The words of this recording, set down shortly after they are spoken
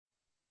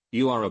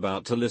You are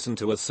about to listen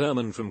to a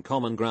sermon from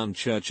Common Ground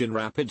Church in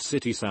Rapid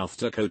City, South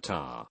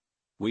Dakota.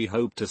 We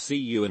hope to see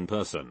you in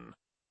person.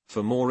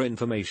 For more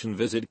information,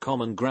 visit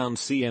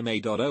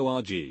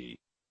commongroundcma.org.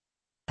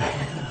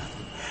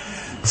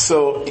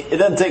 So it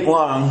doesn't take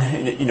long,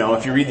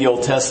 if you read the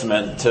Old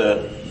Testament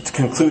to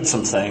conclude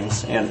some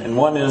things. And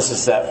one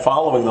is that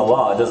following the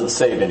law doesn't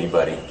save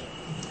anybody.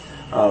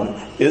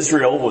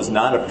 Israel was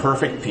not a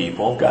perfect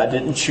people. God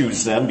didn't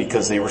choose them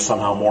because they were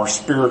somehow more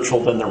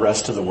spiritual than the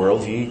rest of the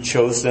world. He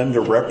chose them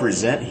to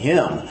represent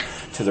Him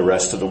to the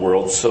rest of the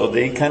world. So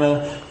they kind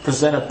of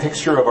present a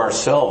picture of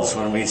ourselves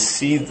when we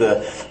see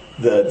the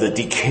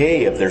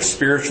decay of their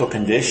spiritual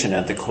condition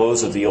at the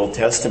close of the Old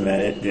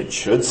Testament. It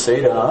should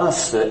say to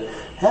us that,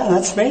 yeah,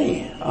 that's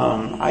me.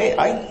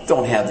 I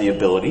don't have the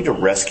ability to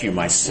rescue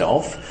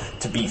myself,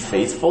 to be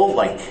faithful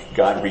like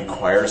God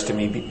requires to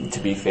me to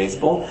be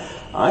faithful.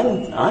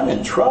 I'm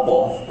in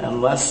trouble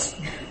unless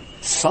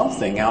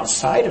something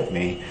outside of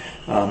me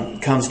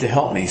comes to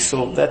help me.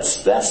 So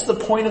that's the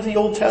point of the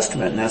Old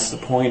Testament, and that's the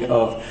point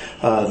of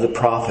the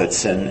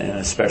prophets, and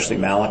especially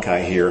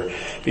Malachi here,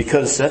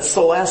 because that's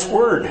the last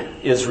word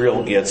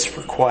Israel gets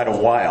for quite a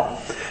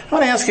while. I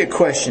want to ask you a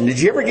question. Did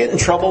you ever get in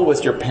trouble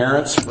with your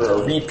parents for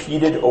a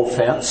repeated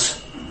offense?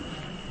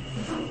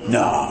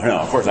 No,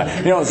 of course not.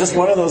 It's just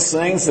one of those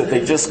things that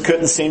they just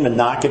couldn't seem to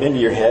knock it into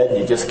your head, and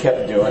you just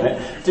kept doing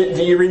it.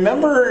 Do you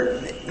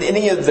remember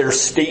any of their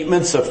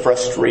statements of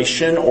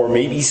frustration, or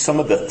maybe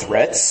some of the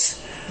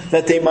threats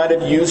that they might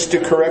have used to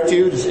correct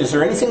you? Is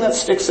there anything that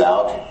sticks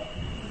out?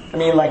 I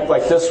mean,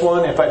 like this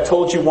one, if I've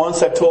told you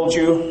once, I've told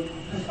you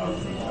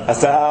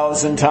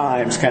 1,000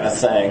 times kind of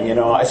thing.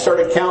 I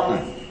started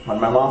counting. When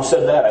my mom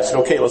said that, I said,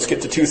 okay, let's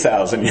get to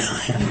 2,000.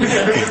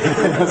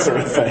 That sort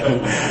of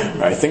thing.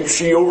 I think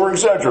she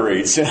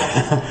over-exaggerates.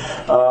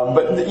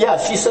 But yeah,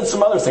 she said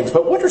some other things.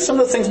 But what are some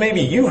of the things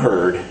maybe you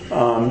heard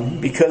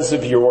because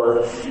of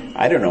your,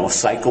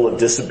 cycle of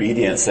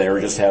disobedience? They were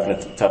just having a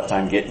tough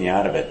time getting you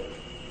out of it.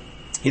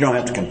 You don't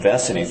have to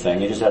confess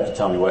anything. You just have to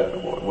tell me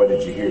what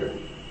did you hear?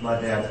 My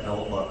dad's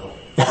belt buckle.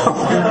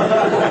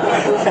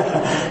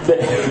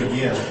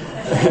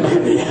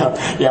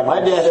 Yeah, my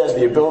dad has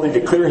the ability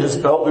to clear his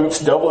belt loops,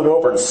 double it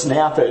over, and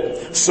snap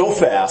it so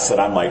fast that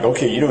I'm like,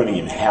 okay, you don't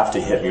even have to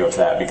hit me with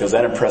that, because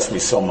that impressed me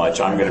so much,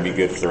 I'm going to be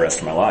good for the rest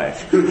of my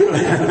life.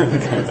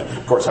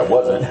 Of course, I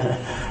wasn't. Do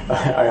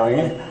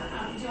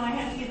I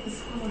have to get the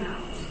spoon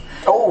out?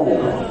 Oh!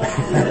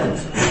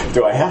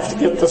 Do I have to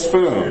get the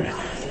spoon?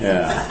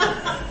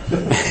 Yeah.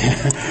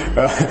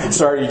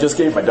 Sorry, you just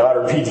gave my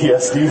daughter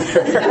PTSD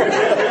there. I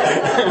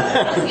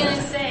was going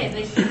to say,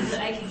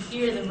 I could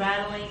hear the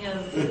rattling of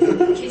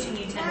kitchen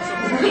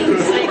utensils being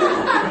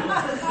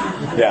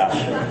recycled.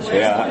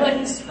 Yeah.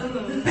 Wooden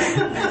spoon.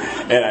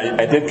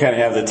 And I did kind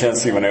of have the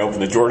tendency when I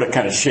opened the door to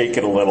kind of shake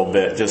it a little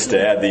bit just to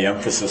add the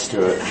emphasis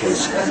to it.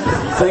 Because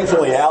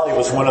thankfully Allie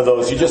was one of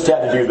those, you just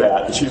had to do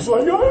that. And she's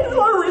like,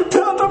 I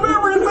repent of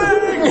everything.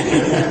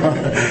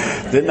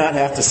 Did not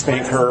have to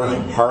spank her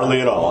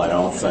hardly at all, I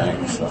don't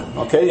think. So,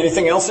 okay,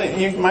 anything else that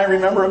you might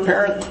remember a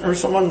parent or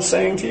someone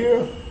saying to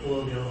you?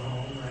 We'll go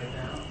home right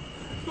now.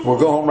 We'll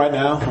go home right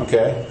now,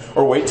 okay.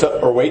 Or wait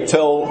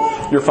till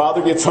your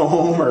father gets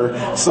home or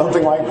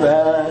something like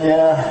that.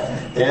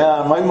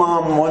 Yeah. My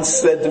mom once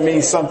said to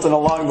me something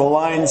along the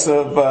lines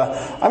of,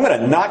 I'm going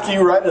to knock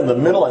you right in the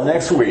middle of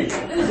next week.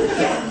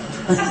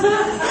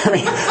 I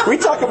mean, we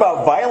talk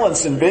about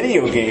violence in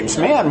video games.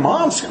 Man,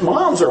 moms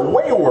are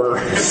way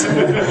worse.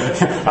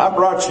 I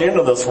brought you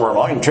into this world.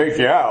 I can take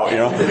you out,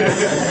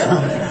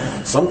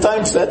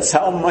 Sometimes that's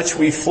how much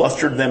we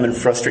flustered them and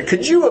frustrated.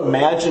 Could you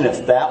imagine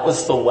if that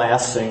was the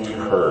last thing you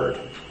heard?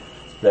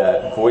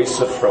 That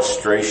voice of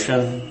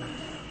frustration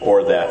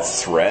or that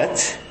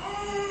threat?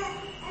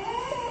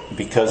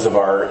 Because of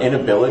our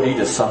inability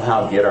to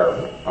somehow get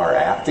our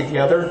act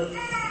together?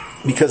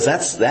 Because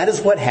that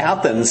is what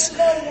happens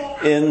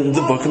in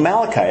the book of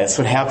Malachi. That's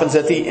what happens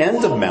at the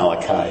end of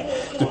Malachi.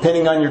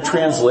 Depending on your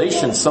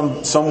translation,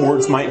 some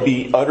words might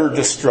be utter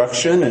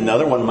destruction,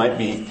 another one might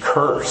be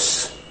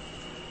curse.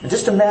 And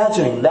just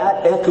imagining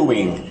that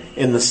echoing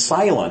in the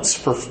silence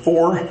for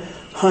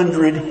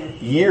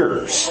 400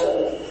 years.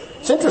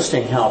 It's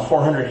interesting how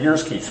 400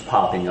 years keeps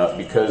popping up,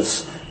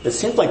 because it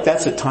seems like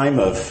that's a time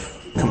of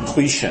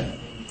completion.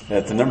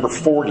 At the number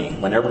 40,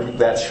 whenever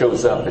that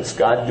shows up, it's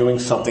God doing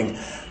something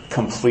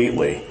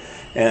completely.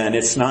 And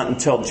it's not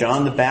until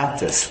John the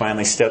Baptist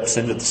finally steps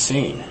into the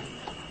scene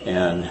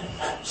and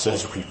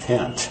says,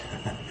 repent.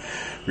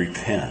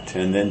 Repent.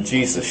 And then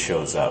Jesus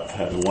shows up,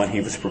 the one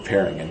he was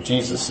preparing. And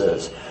Jesus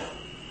says,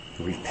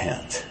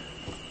 repent.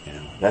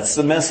 That's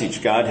the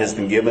message God has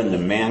been given to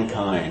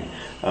mankind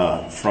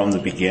from the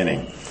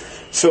beginning.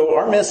 So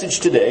our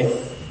message today,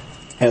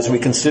 as we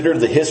consider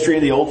the history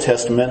of the Old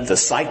Testament, the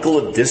cycle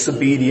of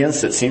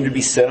disobedience that seemed to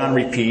be set on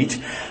repeat,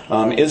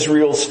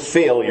 Israel's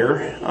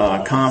failure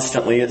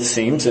constantly, it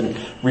seems, and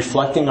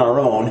reflecting our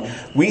own,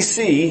 we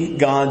see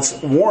God's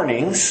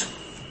warnings,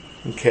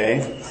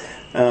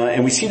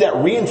 and we see that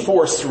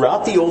reinforced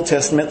throughout the Old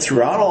Testament,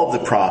 throughout all of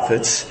the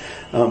prophets,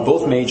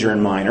 both major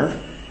and minor.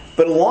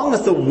 But along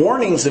with the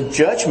warnings of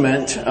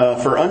judgment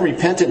for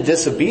unrepentant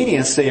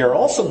disobedience, they are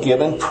also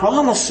given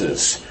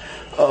promises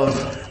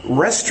of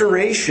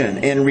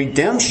restoration and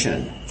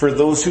redemption for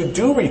those who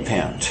do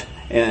repent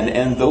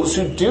and those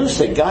who do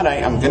say, God,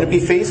 I'm going to be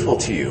faithful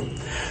to you.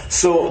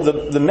 So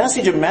the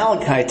message of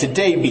Malachi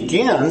today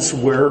begins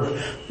where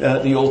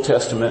the Old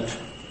Testament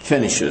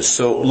finishes.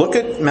 So look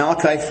at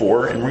Malachi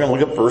 4, and we're going to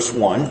look at verse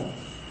 1.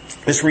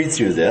 Let's read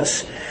through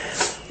this.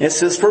 It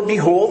says, "For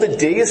behold, a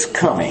day is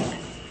coming,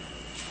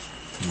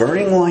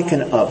 burning like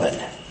an oven,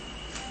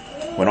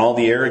 when all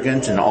the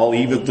arrogant and all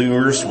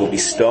evildoers will be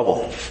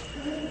stubble.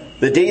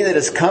 The day that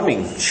is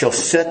coming shall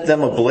set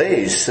them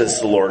ablaze, says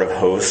the Lord of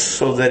hosts,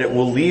 so that it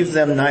will leave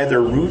them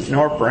neither root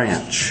nor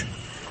branch.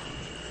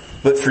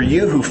 But for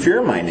you who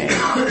fear my name,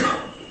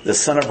 the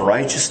Son of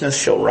Righteousness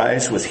shall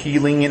rise with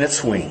healing in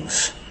its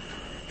wings.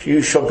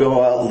 You shall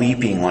go out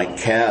leaping like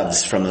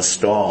calves from the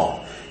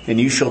stall, and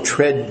you shall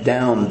tread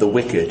down the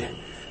wicked.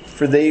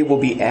 For they will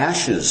be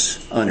ashes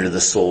under the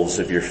soles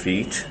of your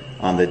feet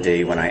on the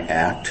day when I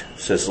act,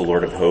 says the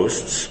Lord of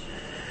hosts.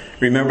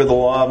 Remember the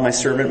law of my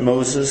servant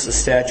Moses, the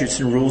statutes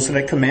and rules that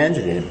I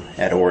commanded him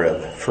at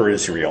Horeb for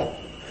Israel.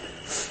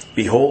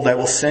 Behold, I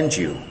will send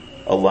you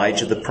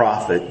Elijah the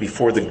prophet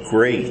before the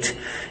great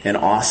and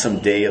awesome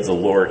day of the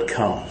Lord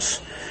comes.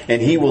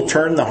 And he will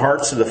turn the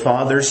hearts of the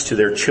fathers to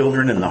their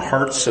children and the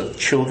hearts of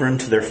children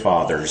to their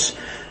fathers,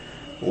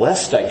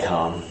 lest I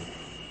come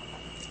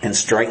and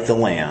strike the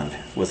land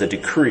with a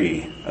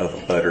decree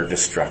of utter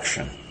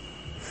destruction."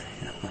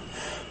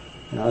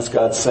 You know, as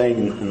God's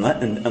saying,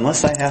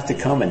 unless I have to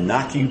come and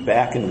knock you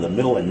back into the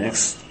middle of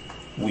next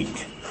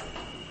week.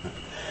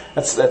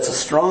 That's a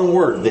strong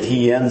word that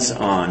he ends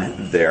on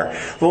there.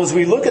 Well, as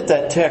we look at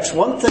that text,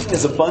 one thing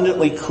is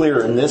abundantly clear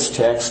in this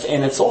text,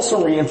 and it's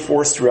also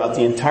reinforced throughout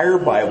the entire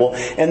Bible,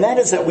 and that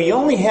is that we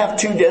only have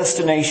two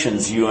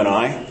destinations, you and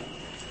I.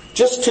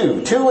 Just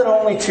two and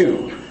only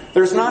two.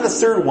 There's not a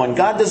third one.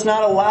 God does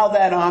not allow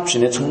that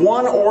option. It's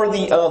one or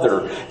the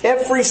other.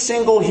 Every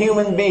single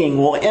human being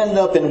will end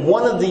up in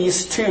one of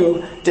these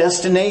two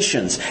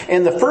destinations.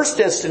 And the first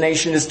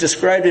destination is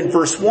described in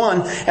verse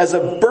 1 as a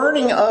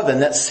burning oven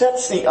that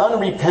sets the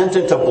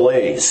unrepentant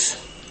ablaze.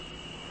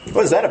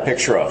 What is that a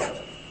picture of?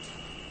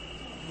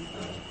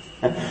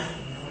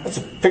 That's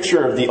a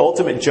picture of the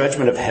ultimate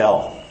judgment of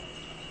hell.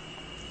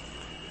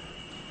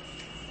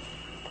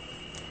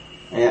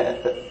 And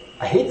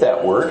I hate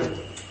that word.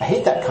 I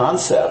hate that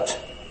concept.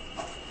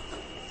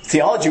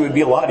 Theology would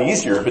be a lot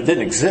easier if it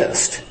didn't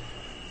exist.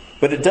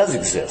 But it does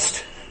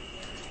exist.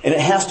 And it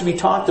has to be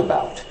talked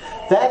about.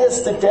 That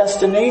is the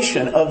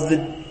destination of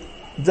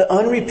the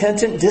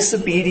unrepentant,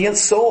 disobedient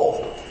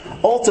soul.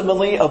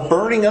 Ultimately, a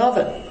burning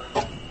oven.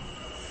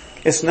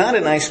 It's not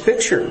a nice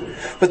picture.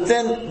 But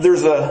then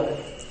there's a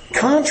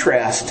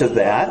contrast to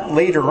that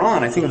later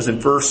on. I think it was in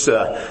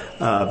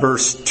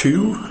verse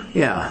 2.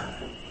 Yeah.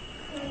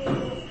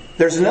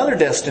 There's another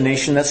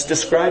destination that's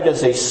described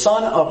as a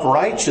son of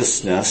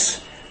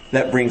righteousness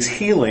that brings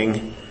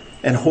healing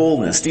and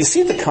wholeness. Do you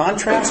see the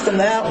contrast in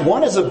that?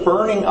 One is a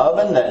burning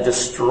oven that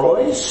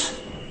destroys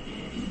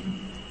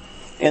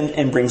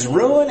and brings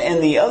ruin,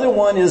 and the other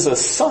one is a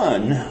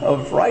son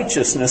of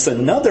righteousness,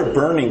 another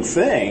burning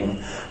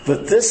thing,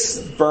 but this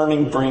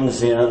burning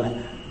brings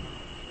in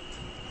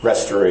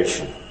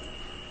restoration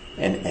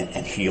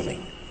and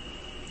healing.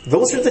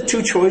 Those are the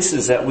two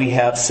choices that we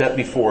have set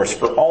before us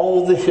for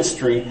all the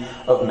history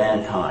of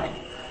mankind.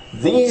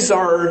 These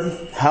are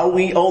how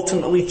we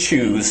ultimately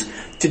choose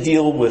to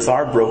deal with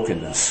our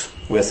brokenness,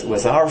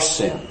 with our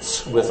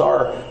sins, with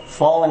our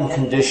fallen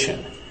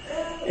condition.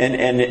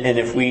 And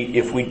if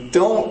we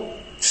don't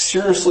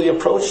seriously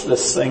approach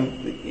this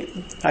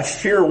thing, I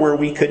fear where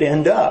we could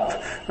end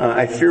up.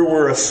 I fear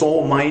where a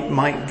soul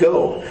might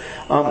go.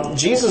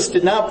 Jesus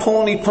did not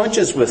pull any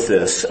punches with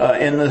this.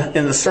 In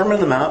the Sermon on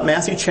the Mount,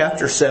 Matthew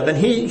chapter 7,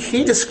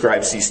 he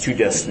describes these two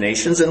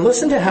destinations, and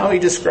listen to how he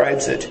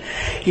describes it.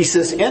 He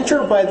says,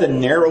 "Enter by the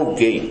narrow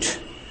gate,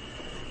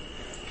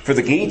 for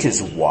the gate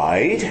is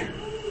wide,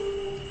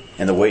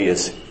 and the way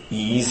is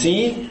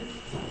easy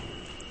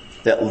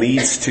that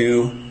leads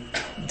to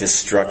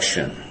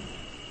destruction.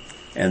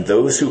 And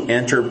those who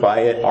enter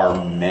by it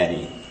are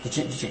many."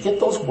 Did you get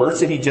those words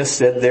that he just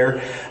said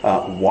there?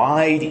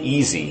 Wide,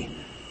 easy.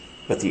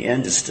 But the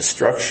end is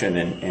destruction,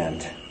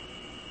 and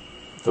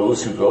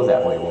those who go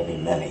that way will be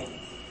many.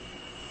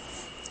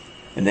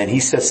 And then he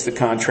sets the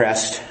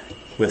contrast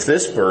with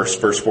this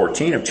verse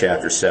 14 of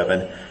chapter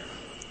 7.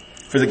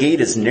 "For the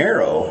gate is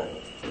narrow,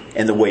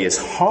 and the way is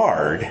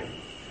hard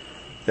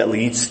that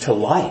leads to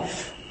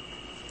life.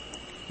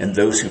 And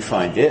those who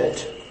find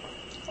it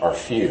are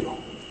few."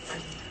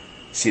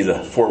 See the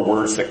four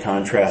words that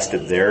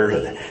contrasted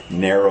there?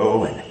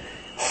 Narrow and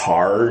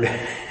hard,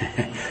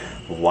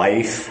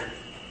 life,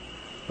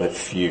 but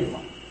few.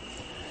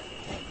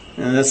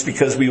 And that's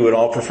because we would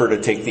all prefer to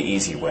take the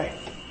easy way.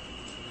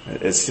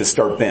 It's just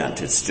our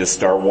bent. It's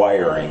just our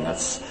wiring.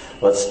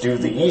 Let's do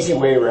the easy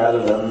way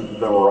rather than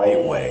the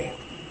right way.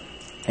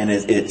 And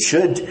it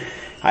should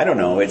I don't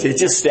know. It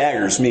just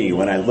staggers me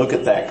when I look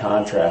at that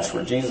contrast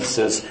where Jesus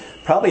says,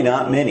 probably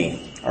not many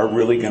are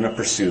really going to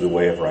pursue the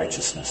way of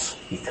righteousness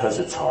because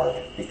it's hard,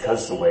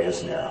 because the way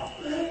is narrow,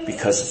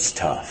 because it's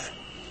tough.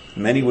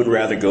 Many would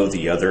rather go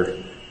the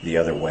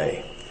other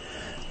way.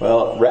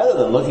 Well, rather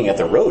than looking at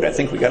the road, I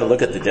think we got to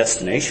look at the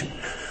destination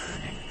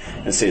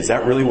and say, is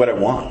that really what I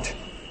want?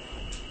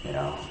 You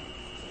know,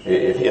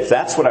 if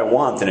that's what I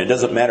want, then it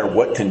doesn't matter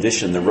what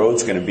condition the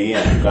road's going to be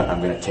in.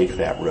 I'm going to take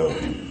that road.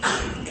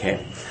 Okay.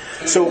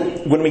 So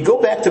when we go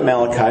back to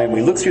Malachi and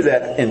we look through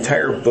that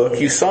entire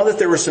book, you saw that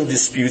there were some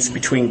disputes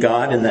between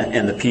God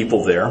and the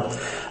people there.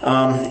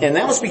 And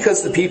that was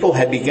because the people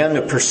had begun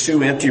to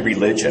pursue empty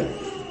religion.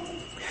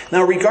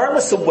 Now,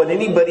 regardless of what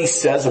anybody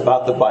says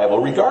about the Bible,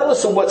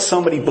 regardless of what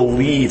somebody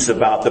believes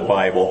about the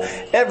Bible,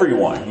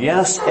 everyone,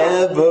 yes,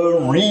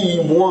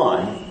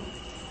 everyone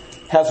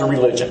has a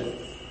religion.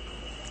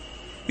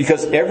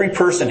 Because every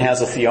person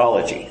has a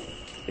theology.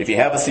 If you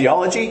have a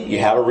theology, you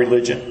have a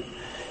religion.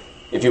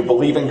 If you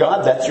believe in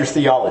God, that's your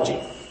theology.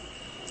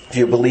 If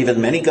you believe in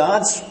many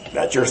gods,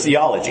 that's your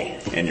theology,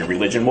 and your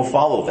religion will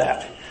follow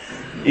that.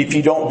 If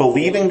you don't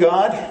believe in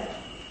God,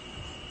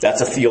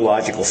 that's a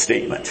theological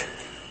statement,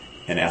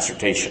 an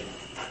assertion.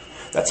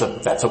 That's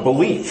a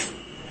belief,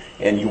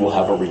 and you will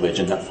have a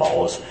religion that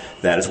follows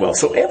that as well.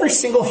 So every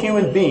single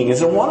human being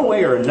is in one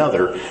way or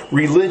another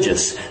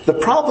religious. The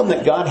problem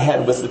that God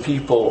had with the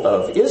people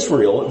of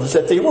Israel was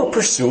that they were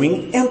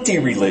pursuing empty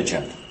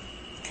religion.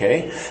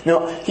 Okay?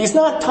 Now, he's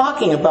not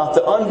talking about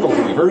the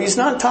unbeliever. He's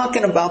not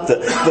talking about the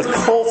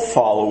cult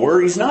follower.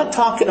 He's not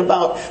talking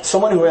about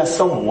someone who has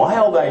some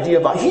wild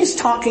idea about it. He's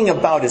talking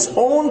about his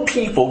own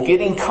people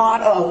getting caught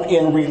up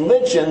in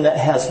religion that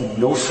has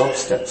no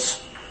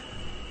substance.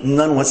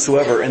 None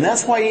whatsoever. And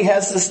that's why he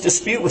has this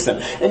dispute with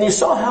them. And you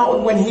saw how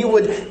when he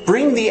would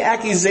bring the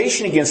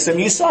accusation against them,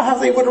 you saw how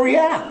they would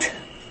react.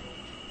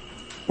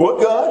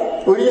 What,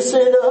 God? What are you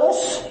saying to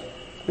us?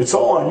 It's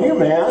all on you,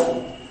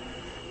 man.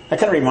 That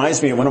kind of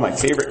reminds me of one of my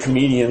favorite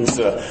comedians'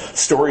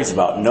 stories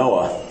about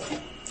Noah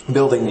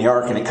building the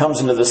ark. And it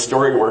comes into this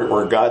story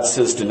where God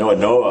says to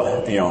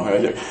Noah, you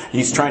know,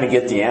 he's trying to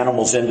get the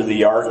animals into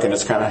the ark, and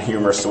it's kind of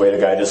humorous the way the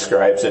guy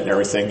describes it and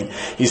everything.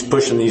 He's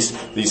pushing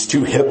these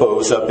two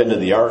hippos up into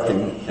the ark,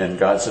 and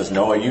God says,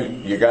 Noah,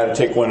 you got to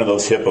take one of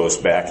those hippos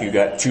back. You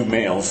got 2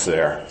 males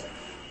there,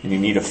 and you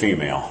need a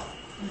female.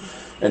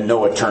 And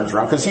Noah turns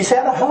around because he's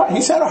had a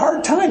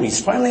hard time.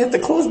 He's finally hit the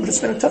close, but it's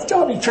been a tough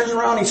job. He turns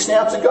around, he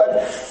snaps at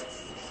God.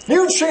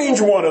 You change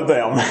one of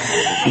them.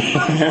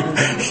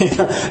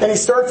 And he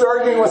starts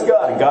arguing with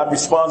God. And God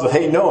responds with,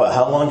 hey, Noah,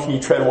 how long can you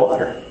tread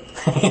water?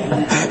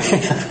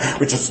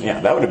 Which is,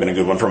 that would have been a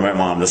good one for my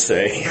mom to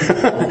say.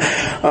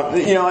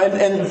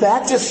 And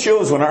that just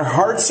shows when our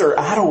hearts are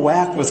out of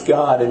whack with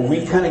God and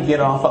we kind of get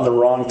off on the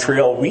wrong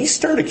trail, we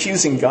start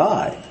accusing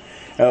God.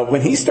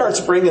 When he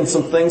starts bringing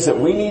some things that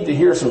we need to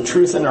hear, some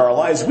truth in our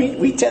lives,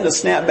 we tend to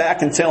snap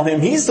back and tell him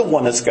he's the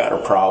one that's got a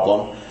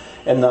problem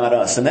and not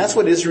us. And that's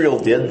what Israel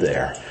did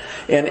there.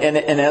 And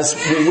as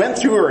we went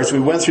through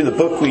the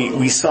book,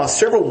 we saw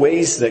several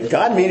ways that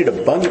God made it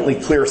abundantly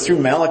clear through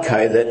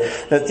Malachi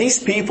that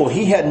these people,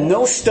 he had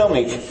no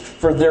stomach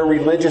for their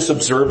religious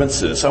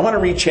observances. I want to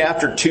read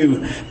chapter 2,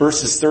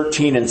 verses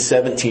 13 and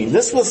 17.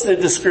 This was the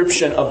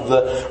description of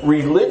the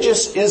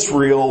religious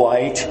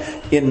Israelite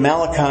in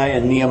Malachi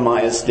and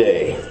Nehemiah's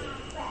day.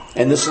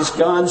 And this is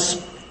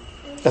God's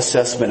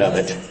assessment of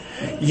it.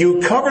 You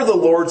cover the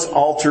Lord's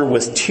altar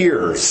with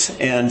tears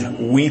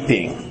and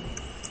weeping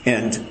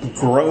and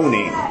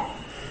groaning,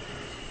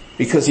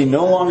 because he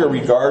no longer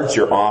regards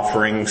your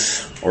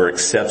offerings or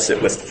accepts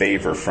it with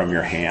favor from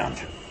your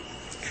hand.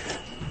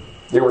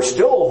 They were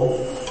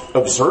still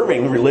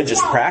observing religious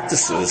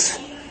practices,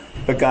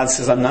 but God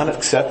says, I'm not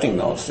accepting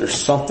those. There's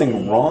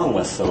something wrong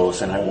with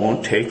those, and I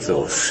won't take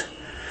those.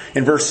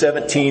 In verse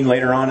 17,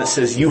 later on, it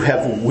says, you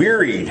have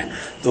wearied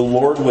the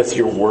Lord with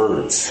your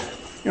words.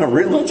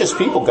 Religious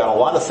people got a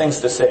lot of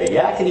things to say.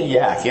 Yakety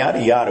yak,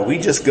 yada yada. We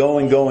just go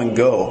and go and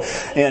go.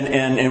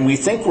 And we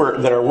think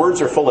that our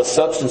words are full of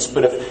substance,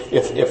 but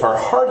if our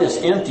heart is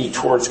empty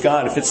towards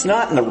God, if it's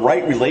not in the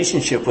right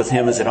relationship with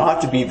him as it ought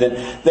to be,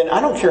 then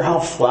I don't care how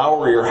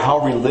flowery or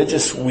how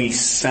religious we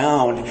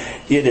sound,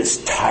 it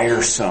is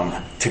tiresome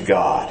to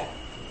God.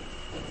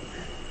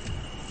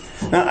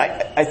 Now,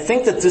 I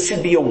think that this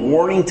should be a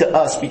warning to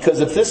us, because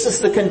if this is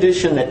the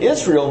condition that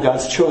Israel,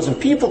 God's chosen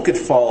people, could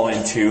fall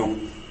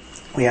into,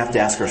 we have to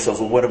ask ourselves,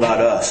 well, what about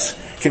us?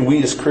 Can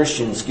we as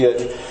Christians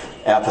get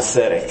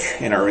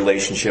apathetic in our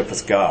relationship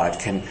with God?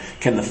 Can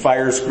the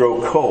fires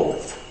grow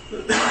cold?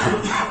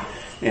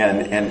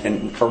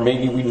 Or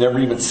maybe we never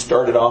even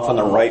started off on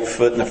the right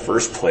foot in the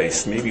first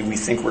place. Maybe we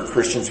think we're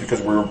Christians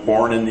because we were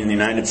born in the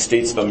United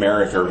States of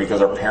America, or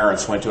because our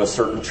parents went to a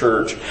certain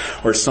church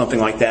or something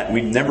like that.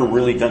 We've never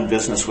really done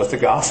business with the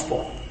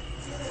gospel.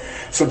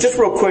 So just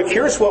real quick,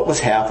 here's what was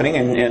happening,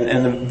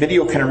 and the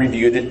video kind of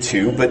reviewed it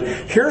too,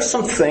 but here are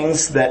some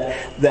things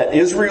that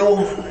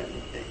Israel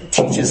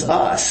teaches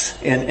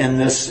us in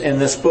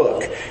this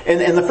book.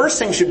 And the first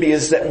thing should be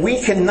is that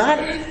we cannot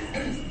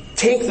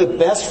take the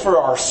best for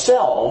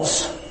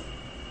ourselves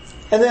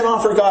and then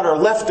offer God our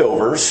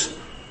leftovers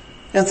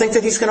and think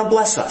that He's going to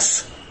bless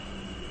us.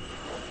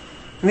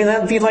 I mean,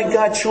 that'd be like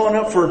God showing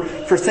up for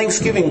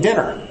Thanksgiving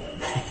dinner.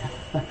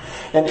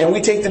 and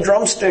we take the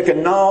drumstick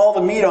and gnaw all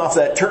the meat off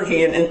that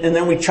turkey and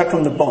then we chuck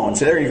Him the bones.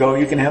 There you go,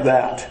 you can have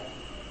that.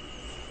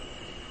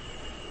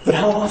 But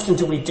how often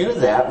do we do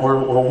that where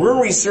we're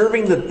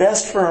reserving the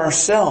best for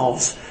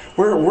ourselves?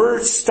 We're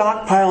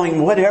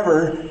stockpiling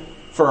whatever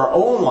for our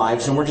own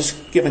lives and we're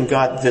just giving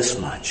God this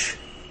much.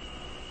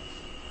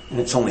 And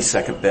it's only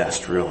second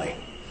best, really.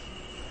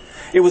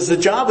 It was the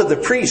job of the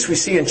priest, we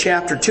see in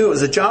chapter 2, it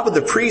was the job of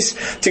the priest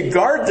to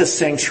guard the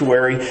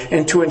sanctuary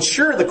and to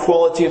ensure the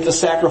quality of the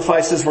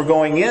sacrifices were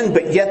going in,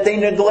 but yet they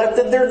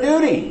neglected their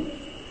duty.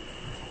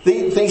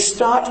 They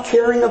stopped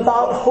caring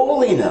about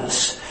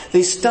holiness.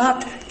 They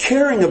stopped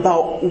caring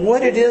about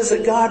what it is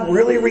that God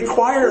really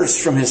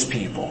requires from His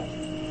people.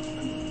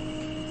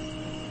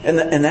 And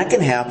that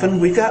can happen.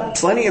 We've got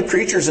plenty of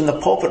preachers in the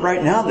pulpit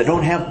right now that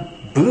don't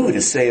have boo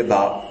to say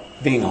about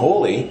being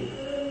holy.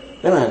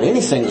 They don't have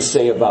anything to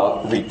say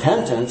about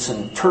repentance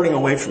and turning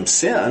away from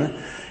sin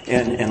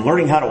and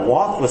learning how to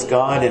walk with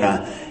God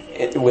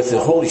with the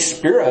Holy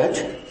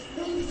Spirit.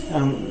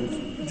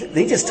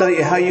 They just tell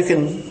you how you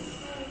can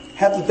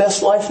have the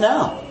best life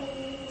now.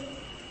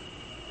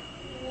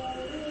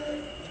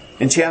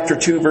 In chapter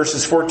 2,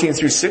 verses 14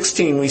 through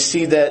 16, we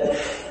see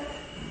that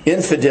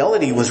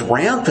infidelity was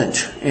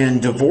rampant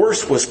and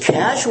divorce was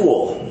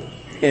casual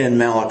in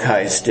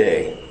Malachi's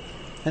day.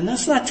 And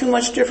that's not too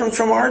much different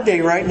from our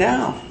day right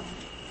now.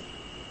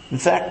 In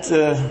fact,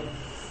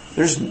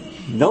 there's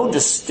no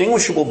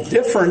distinguishable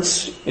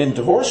difference in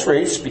divorce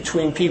rates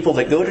between people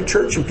that go to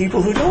church and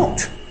people who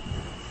don't.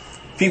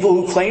 People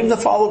who claim to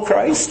follow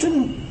Christ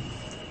and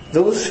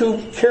those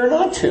who care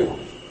not to.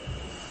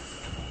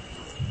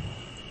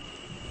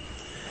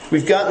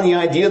 We've gotten the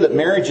idea that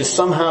marriage is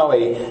somehow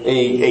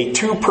a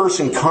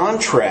two-person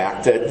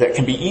contract that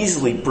can be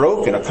easily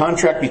broken, a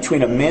contract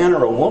between a man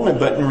or a woman,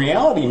 but in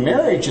reality,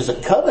 marriage is a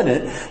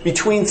covenant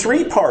between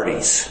three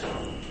parties.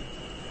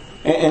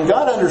 And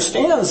God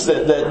understands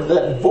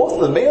that both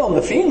the male and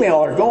the female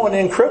are going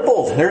in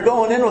crippled. They're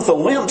going in with a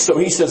limp, so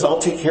He says, I'll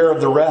take care of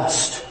the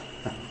rest.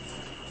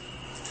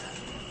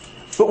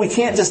 But we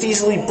can't just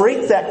easily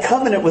break that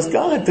covenant with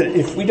God. But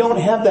if we don't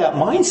have that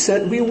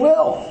mindset, we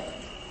will.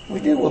 We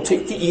do. We'll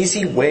take the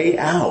easy way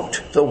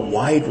out, the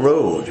wide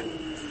road.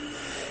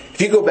 If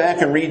you go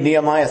back and read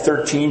Nehemiah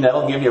 13,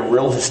 that'll give you a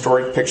real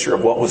historic picture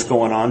of what was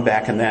going on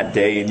back in that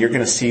day. And you're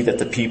going to see that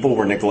the people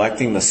were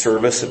neglecting the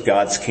service of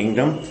God's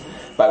kingdom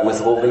by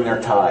withholding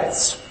their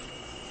tithes.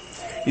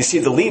 You see,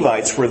 the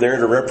Levites were there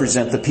to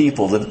represent the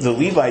people. The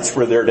Levites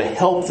were there to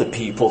help the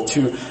people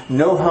to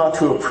know how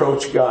to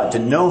approach God, to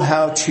know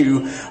how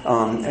to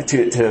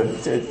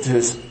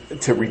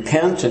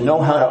repent, to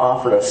know how to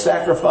offer a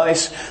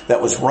sacrifice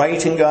that was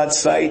right in God's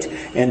sight,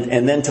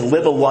 and then to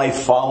live a life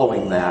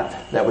following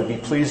that would be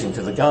pleasing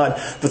to the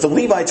God. But the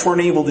Levites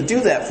weren't able to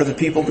do that for the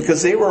people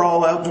because they were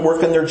all out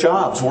working their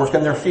jobs,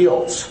 working their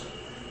fields,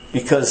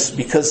 because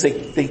they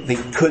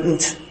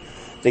couldn't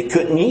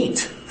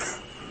eat.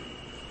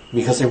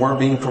 Because they weren't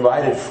being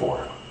provided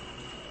for.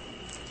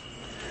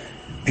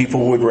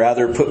 People would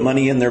rather put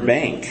money in their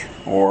bank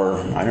or,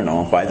 I don't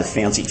know, buy the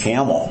fancy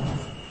camel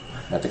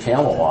at the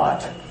camel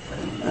lot.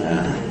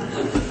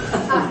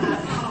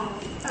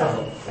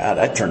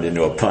 That turned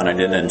into a pun I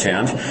didn't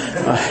intend.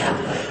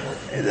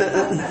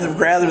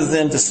 Rather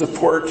than to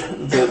support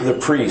the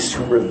priests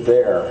who were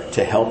there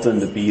to help them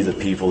to be the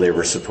people they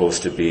were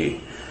supposed to be.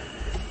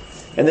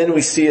 And then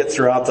we see it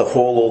throughout the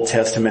whole Old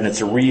Testament.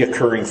 It's a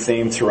reoccurring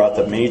theme throughout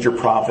the major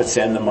prophets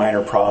and the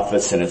minor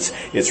prophets, and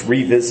it's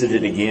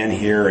revisited again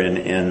here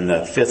in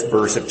the 5th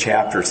verse of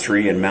chapter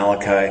 3 in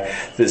Malachi.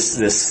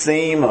 This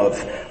theme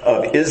of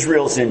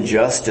Israel's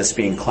injustice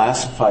being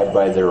classified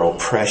by their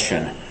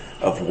oppression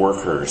of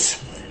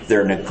workers,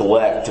 their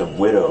neglect of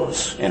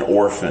widows and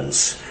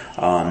orphans,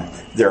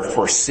 their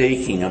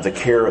forsaking of the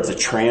care of the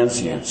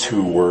transients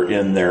who were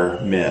in their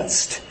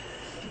midst.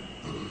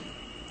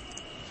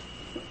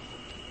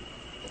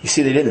 You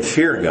see, they didn't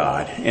fear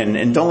God.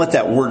 And don't let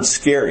that word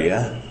scare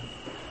you.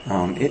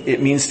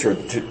 It means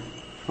to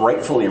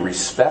rightfully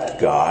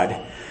respect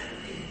God.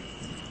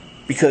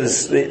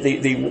 Because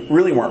they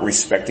really weren't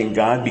respecting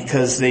God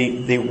because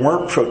they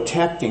weren't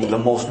protecting the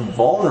most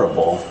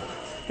vulnerable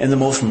and the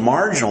most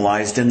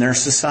marginalized in their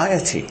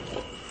society.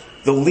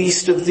 The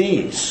least of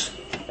these,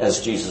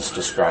 as Jesus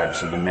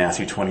describes in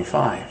Matthew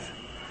 25.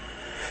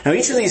 Now,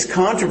 each of these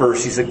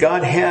controversies that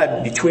God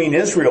had between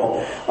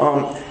Israel,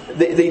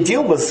 they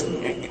deal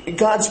with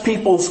God's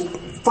people's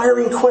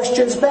firing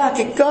questions back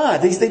at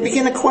God. They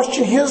begin to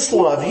question His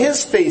love,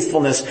 His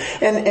faithfulness,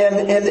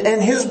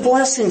 and His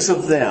blessings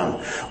of them.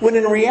 When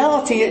in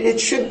reality, it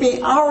should be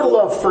our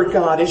love for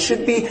God. It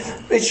should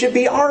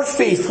be our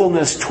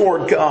faithfulness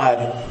toward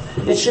God.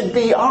 It should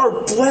be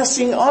our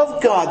blessing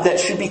of God that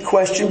should be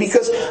questioned,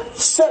 because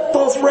set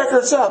both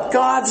records up,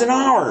 God's and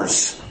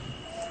ours.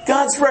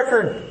 God's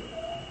record,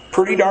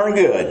 pretty darn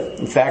good.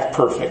 In fact,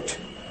 perfect.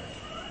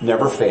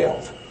 never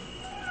failed.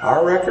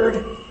 Our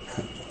record?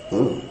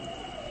 Ooh,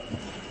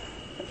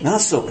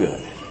 not so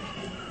good.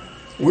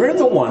 We're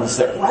the ones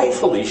that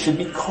rightfully should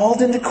be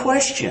called into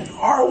question.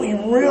 Are we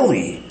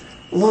really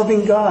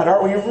loving God?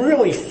 Are we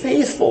really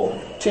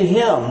faithful to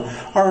Him?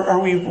 Are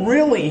we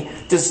really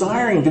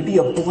desiring to be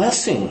a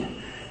blessing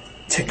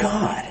to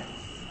God?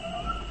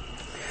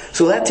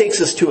 So that takes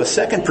us to a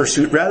second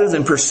pursuit. Rather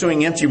than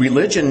pursuing empty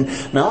religion,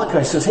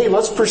 Malachi says, hey,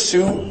 let's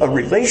pursue a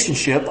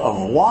relationship of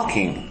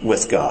walking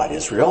with God,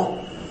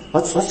 Israel.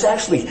 Let's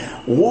actually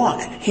walk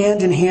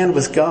hand in hand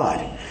with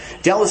God.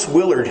 Dallas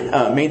Willard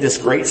made this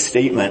great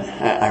statement.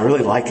 I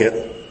really like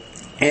it.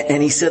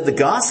 And he said, the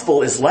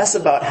gospel is less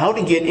about how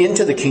to get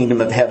into the kingdom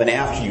of heaven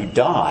after you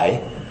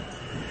die,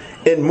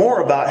 and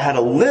more about how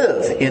to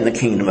live in the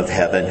kingdom of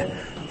heaven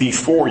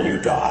before you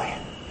die.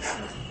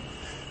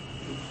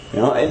 You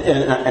know,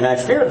 and I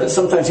fear that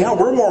sometimes,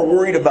 we're more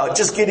worried about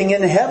just getting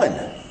into heaven.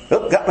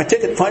 Oh, got my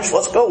ticket punched,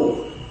 let's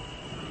go.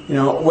 You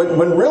know,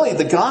 when really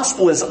the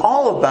gospel is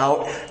all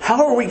about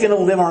how are we going to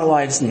live our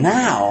lives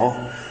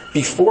now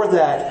before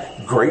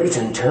that great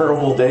and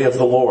terrible day of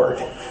the Lord,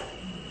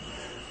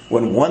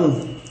 when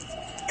one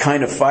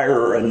kind of fire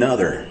or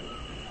another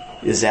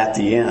is at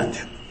the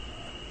end.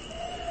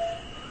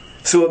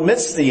 So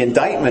amidst the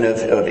indictment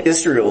of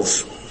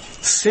Israel's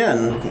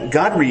sin,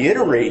 God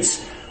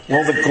reiterates,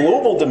 the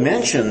global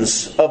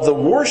dimensions of the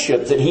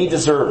worship that He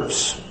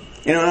deserves.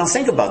 You know, now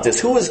think about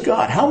this. Who is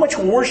God? How much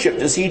worship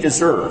does He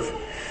deserve?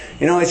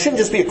 You know, it shouldn't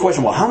just be a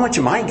question, how much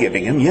am I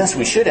giving Him? Yes,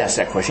 we should ask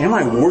that question. Am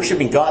I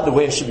worshiping God the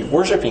way I should be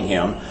worshiping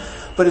Him?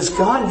 But is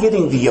God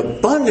getting the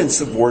abundance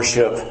of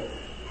worship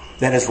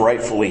that is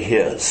rightfully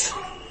His?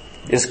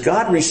 Is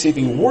God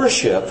receiving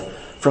worship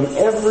from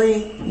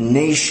every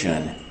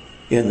nation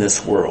in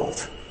this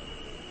world?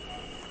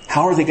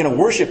 How are they going to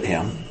worship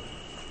Him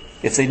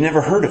if they've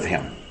never heard of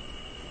Him?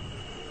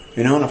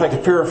 You know, and if I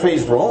could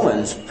paraphrase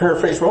Romans,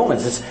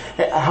 it's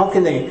how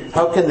can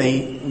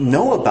they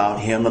know about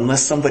Him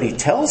unless somebody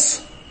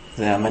tells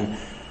them? And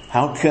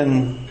how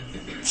can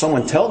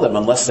someone tell them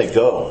unless they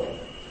go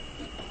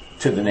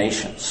to the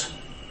nations?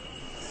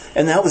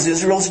 And that was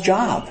Israel's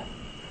job.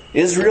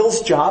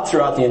 Israel's job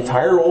throughout the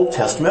entire Old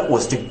Testament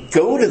was to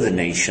go to the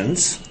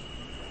nations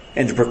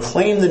and to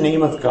proclaim the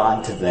name of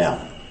God to them.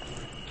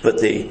 But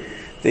they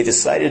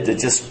decided to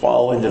just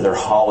fall into their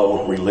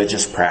hollow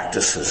religious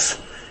practices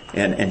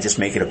and just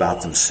make it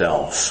about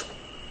themselves.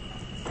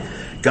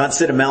 God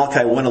said in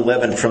Malachi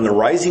 1:11, from the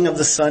rising of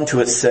the sun to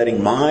its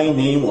setting, my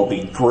name will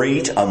be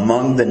great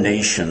among the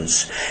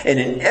nations. And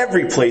in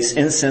every place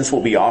incense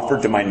will be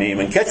offered to my name.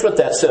 And catch what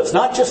that says.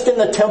 Not just in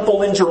the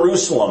temple in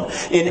Jerusalem.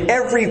 In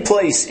every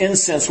place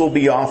incense will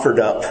be offered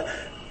up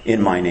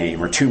in my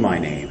name, or to my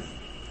name,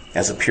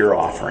 as a pure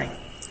offering.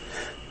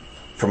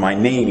 For my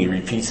name, he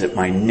repeats it,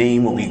 my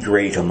name will be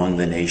great among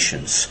the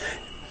nations.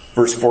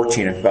 Verse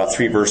 14, about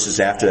 3 verses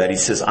after that, he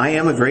says, I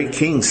am a great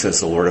king, says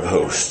the Lord of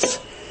hosts,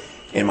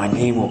 and my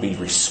name will be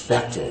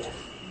respected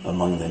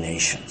among the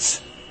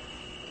nations.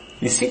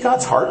 You see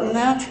God's heart in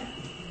that?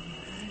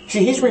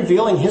 See, He's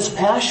revealing His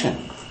passion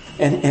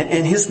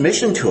and His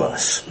mission to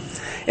us.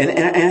 And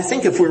I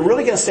think if we're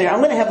really going to say, I'm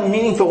going to have a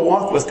meaningful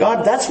walk with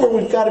God, that's where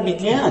we've got to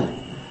begin.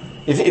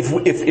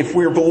 If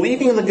we're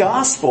believing in the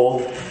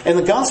gospel, and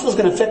the gospel is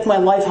going to affect my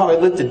life, how I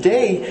live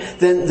today,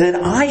 then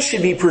I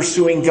should be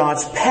pursuing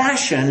God's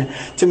passion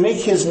to make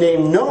His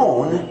name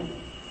known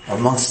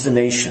amongst the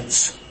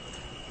nations.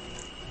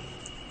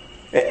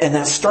 And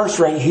that starts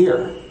right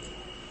here.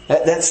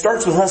 That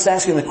starts with us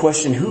asking the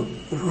question, who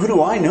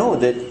do I know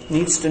that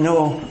needs to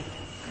know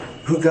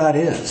who God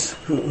is?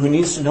 Who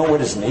needs to know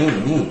what His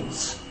name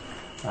means?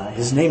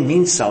 His name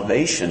means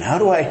salvation. How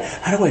do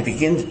I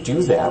begin to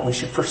do that? We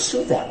should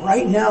pursue that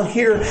right now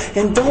here,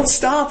 and don't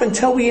stop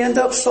until we end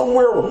up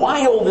somewhere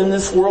wild in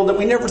this world that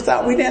we never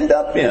thought we'd end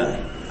up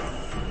in.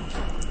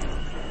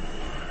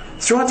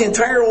 Throughout the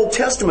entire Old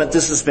Testament,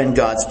 this has been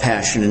God's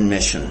passion and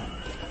mission.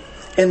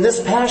 And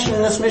this passion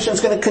and this mission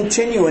is going to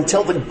continue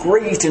until the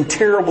great and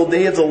terrible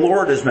day of the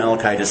Lord, as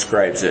Malachi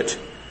describes it.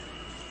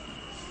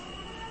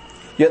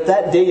 Yet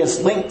that day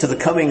is linked to the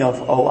coming of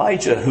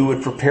Elijah, who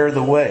would prepare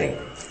the way,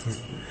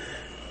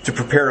 to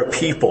prepare a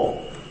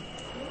people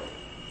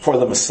for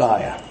the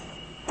Messiah,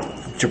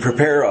 to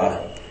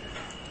prepare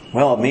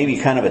maybe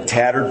kind of a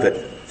tattered but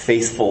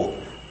faithful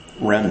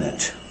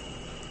remnant.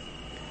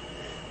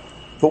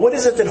 But what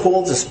is it that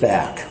holds us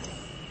back?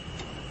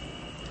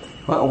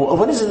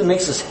 What is it that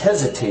makes us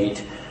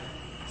hesitate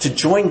to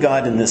join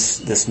God in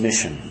this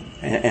mission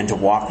and to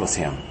walk with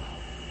Him?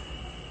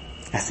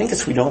 I think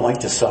it's we don't like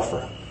to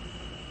suffer.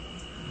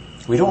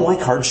 We don't like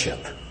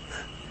hardship.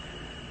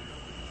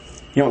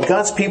 You know,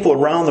 God's people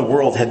around the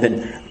world have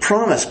been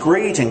promised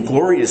great and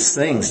glorious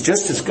things,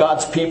 just as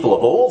God's people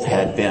of old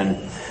had been.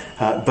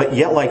 But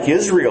yet, like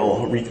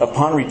Israel,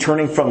 upon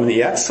returning from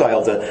the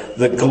exile,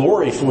 the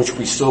glory for which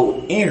we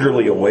so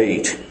eagerly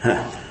await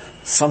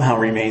somehow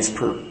remains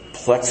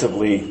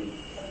perplexively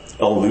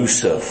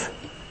elusive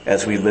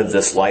as we live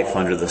this life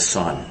under the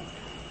sun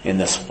in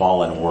this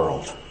fallen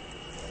world.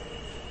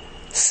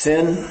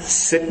 Sin,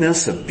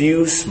 sickness,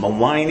 abuse,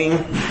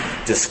 maligning,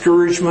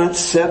 discouragement,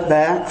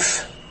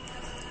 setbacks.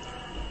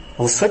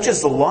 Well, such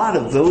is the lot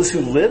of those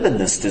who live in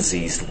this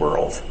diseased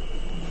world.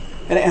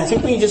 And I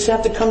think we just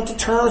have to come to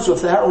terms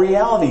with that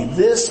reality.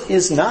 This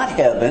is not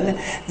heaven.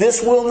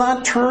 This will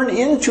not turn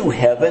into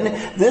heaven.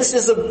 This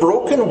is a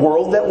broken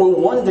world that will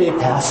one day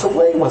pass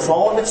away with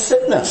all of its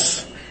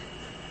sickness.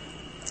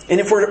 And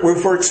if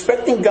we're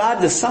expecting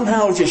God to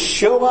somehow just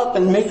show up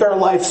and make our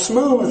life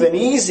smooth and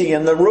easy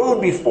and the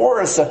road before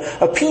us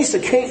a piece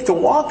of cake to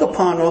walk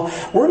upon, well,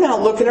 we're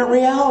not looking at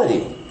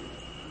reality.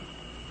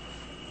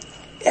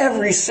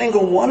 Every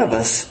single one of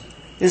us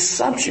is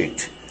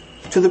subject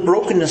to the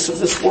brokenness of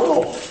this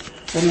world.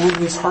 And it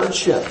means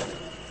hardship.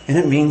 And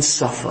it means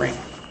suffering.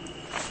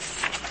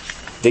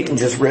 Dayton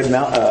just read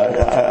out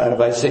of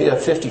Isaiah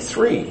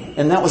 53.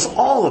 And that was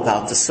all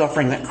about the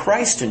suffering that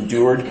Christ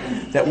endured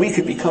that we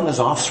could become his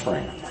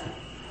offspring.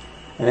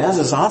 And as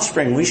his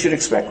offspring, we should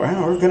expect,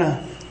 well, we're going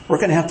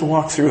to have to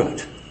walk through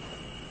it.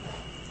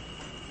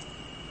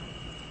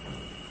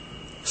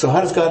 So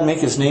how does God make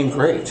his name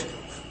great?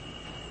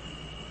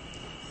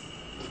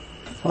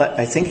 Well,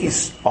 I think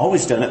he's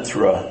always done it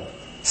through a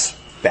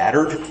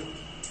battered,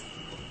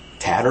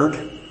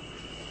 tattered,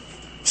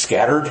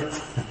 scattered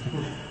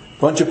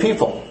bunch of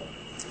people.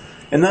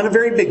 And not a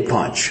very big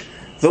bunch.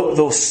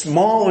 Though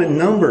small in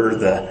number,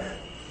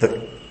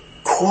 the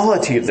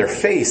quality of their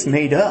faith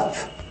made up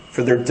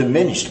for their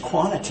diminished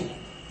quantity.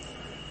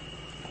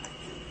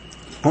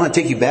 I want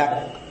to take you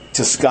back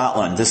to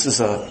Scotland. This is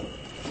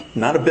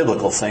not a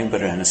biblical thing,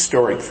 but an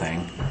historic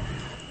thing.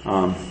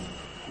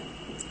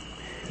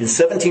 In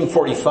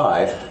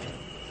 1745,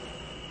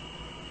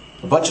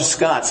 a bunch of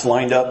Scots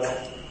lined up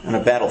on a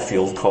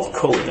battlefield called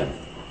Culloden.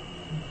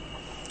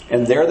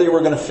 And there they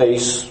were going to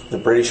face the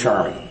British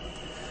Army.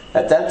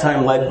 At that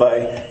time led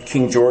by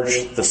King George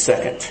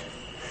II.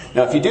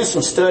 Now if you do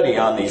some study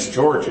on these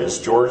Georges,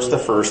 George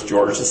I,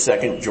 George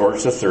II,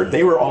 George III,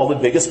 they were all the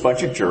biggest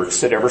bunch of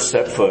jerks that ever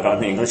set foot on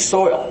the English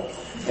soil.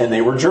 And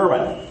they were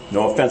German.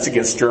 No offense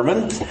against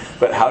German,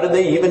 but how did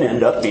they even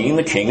end up being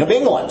the King of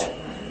England?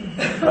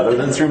 Other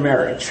than through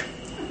marriage.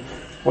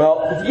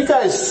 Well, you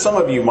guys, some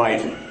of you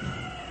might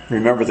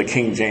remember the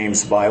King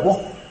James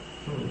Bible.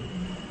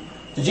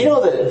 Did you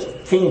know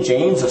that King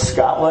James of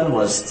Scotland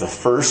was the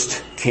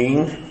first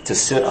king to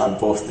sit on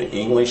both the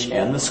English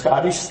and the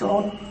Scottish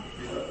throne?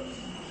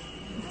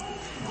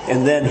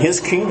 And then his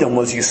kingdom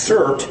was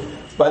usurped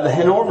by the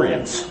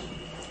Hanoverians.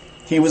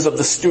 He was of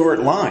the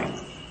Stuart line,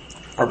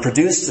 or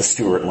produced the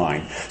Stuart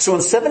line. So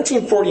in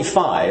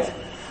 1745,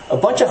 a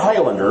bunch of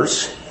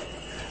Highlanders,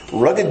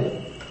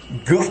 rugged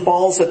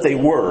goofballs that they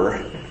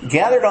were,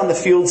 gathered on the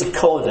fields of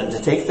Culloden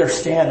to take their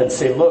stand and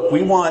say, look,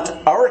 we want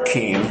our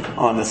king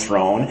on the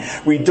throne.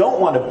 We don't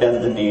want to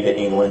bend the knee to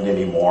England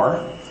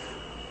anymore.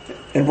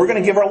 And we're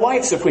going to give our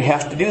lives if we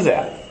have to do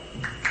that.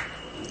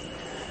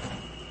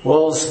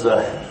 Well, as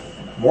the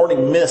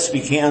morning mist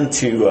began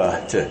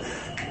to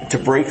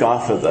break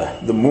off of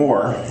the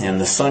moor and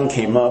the sun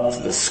came up,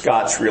 the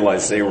Scots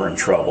realized they were in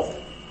trouble.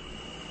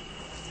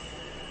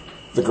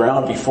 The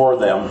ground before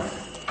them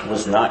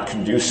was not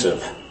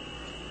conducive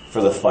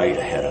for the fight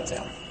ahead of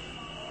them.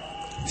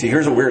 See,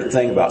 here's a weird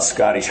thing about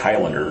Scottish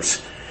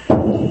Highlanders.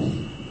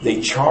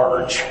 They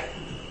charge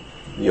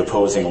the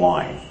opposing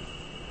line.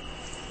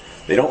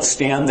 They don't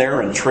stand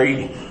there and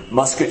trade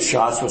musket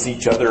shots with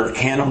each other,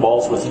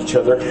 cannonballs with each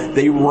other.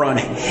 They run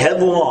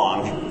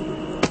headlong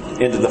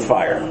into the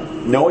fire,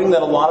 knowing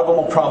that a lot of them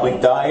will probably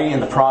die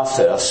in the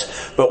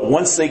process. But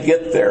once they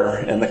get there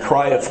and the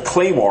cry of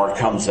Claymore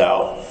comes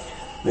out,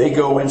 they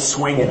go in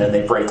swinging and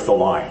they break the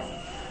line.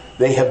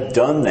 They have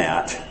done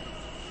that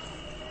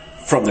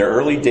from their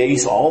early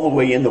days all the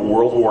way into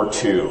World War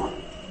II.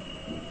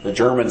 The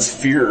Germans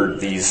feared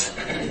these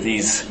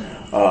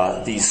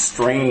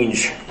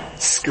strange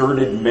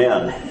skirted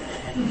men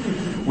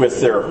with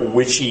their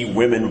witchy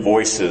women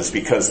voices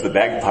because the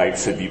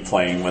bagpipes would be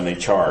playing when they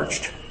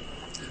charged.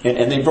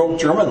 And they broke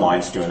German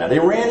lines doing that. They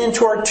ran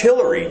into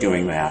artillery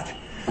doing that.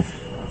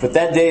 But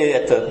that day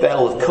at the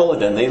Battle of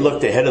Culloden, they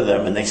looked ahead of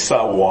them and they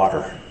saw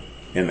water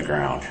in the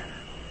ground,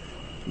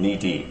 knee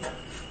deep.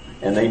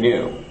 And they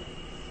knew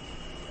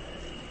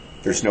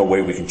there's no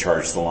way we can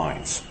charge the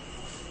lines.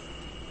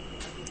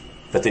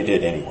 But they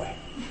did anyway.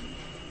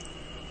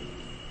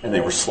 And they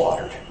were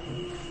slaughtered.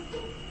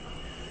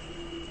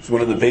 It's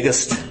one of the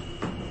biggest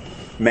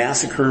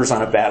massacres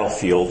on a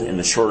battlefield in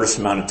the shortest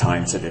amount of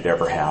times that had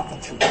ever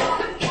happened.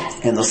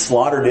 And the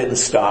slaughter didn't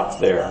stop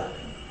there.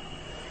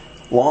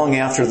 Long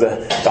after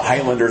the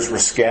Highlanders were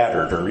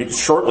scattered, or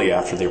shortly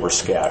after they were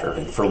scattered,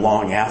 and for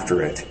long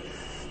after it,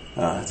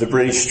 the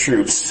British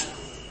troops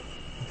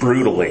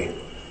brutally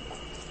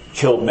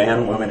killed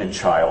man, woman, and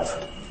child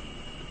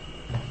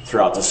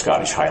throughout the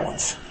Scottish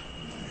Highlands.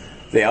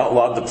 They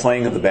outlawed the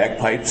playing of the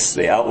bagpipes.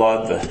 They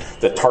outlawed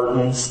the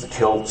tartans, the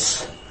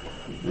kilts.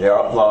 They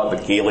outlawed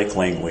the Gaelic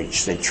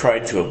language. They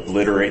tried to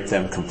obliterate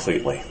them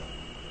completely.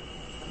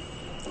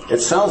 It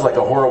sounds like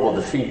a horrible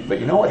defeat, but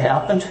you know what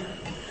happened?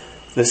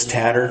 This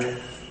tattered,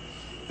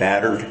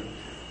 battered,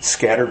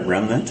 scattered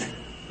remnant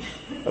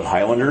of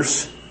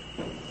Highlanders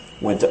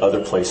went to other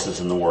places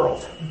in the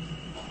world.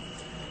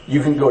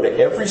 You can go to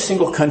every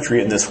single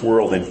country in this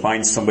world and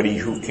find somebody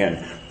who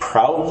can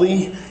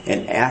proudly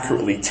and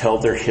accurately tell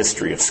their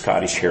history of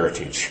Scottish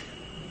heritage.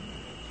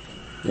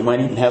 They might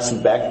even have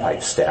some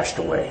bagpipes stashed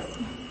away,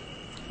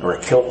 or a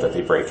kilt that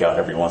they break out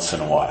every once in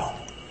a while.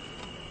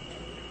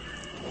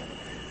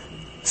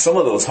 Some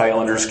of those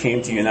Highlanders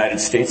came to the United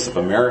States of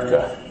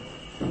America,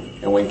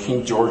 and when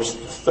King George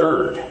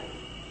III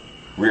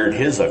reared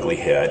his ugly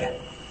head,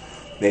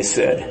 they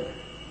said,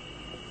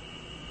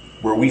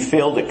 "Where we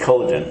failed at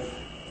Culloden,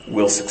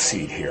 we'll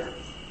succeed here."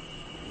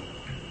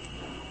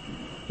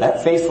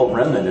 That faithful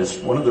remnant is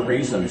one of the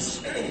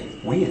reasons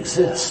we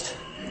exist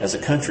as a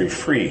country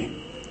free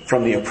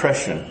from the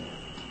oppression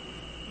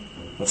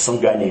of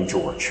some guy named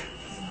George.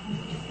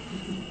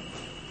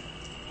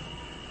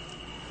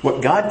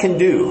 What God can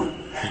do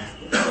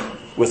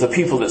with the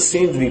people that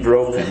seem to be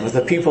broken, with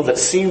the people that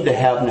seem to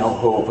have no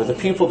hope, with the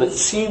people that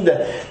seem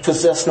to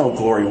possess no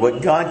glory,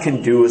 what God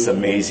can do is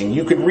amazing.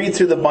 You can read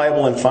through the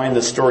Bible and find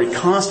the story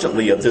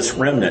constantly of this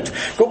remnant.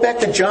 Go back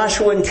to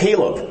Joshua and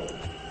Caleb,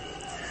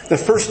 the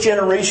first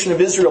generation of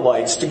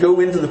Israelites to go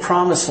into the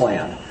promised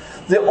land.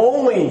 The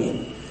only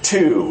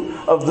two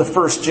of the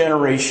first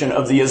generation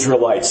of the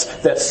Israelites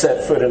that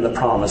set foot in the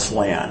promised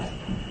land.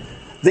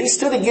 They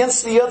stood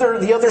against the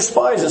other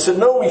spies and said,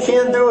 "No, we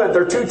can't do it.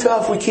 They're too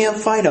tough. We can't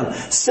fight them."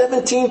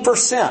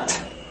 17%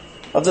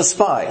 of the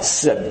spies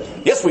said,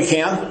 "Yes, we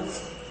can."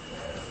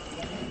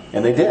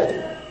 And they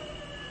did.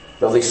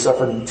 Though they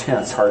suffered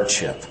intense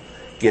hardship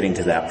getting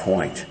to that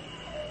point.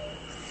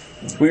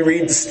 We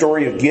read the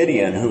story of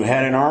Gideon, who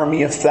had an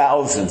army of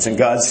thousands, and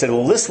God said,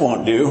 "Well, this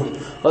won't do.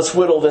 Let's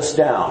whittle this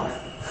down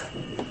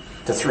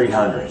to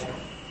 300.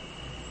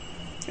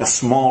 A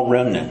small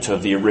remnant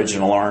of the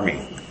original army.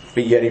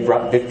 But yet he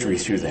brought victory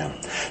through them.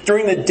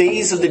 During the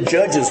days of the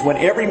judges, when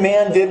every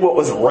man did what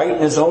was right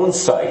in his own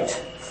sight,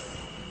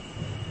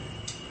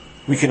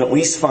 we can at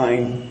least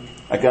find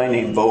a guy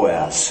named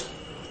Boaz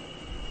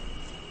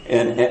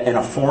and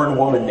a foreign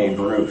woman named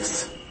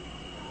Ruth,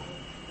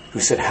 who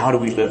said, how do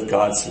we live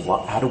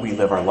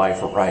our life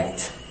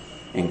right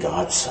in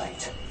God's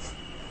sight?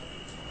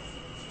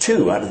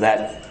 2 out of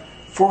that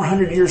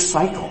 400-year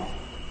cycle.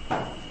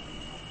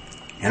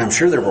 And I'm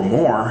sure there were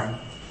more,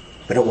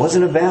 but it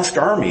wasn't a vast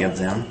army of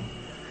them.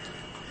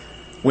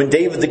 When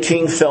David the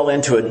king fell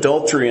into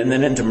adultery and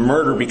then into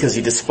murder because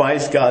he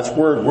despised God's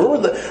word, where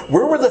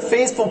were the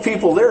faithful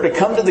people there to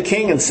come to the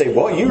king and say,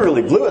 "Well, you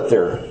really blew it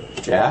there,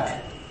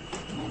 Jack"?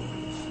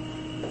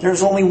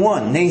 There's only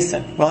one,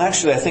 Nathan. Well,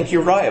 actually, I think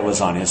Uriah was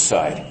on his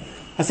side.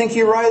 I think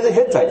Uriah the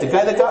Hittite, the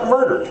guy that got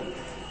murdered,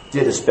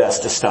 did his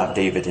best to stop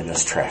David in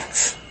his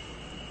tracks.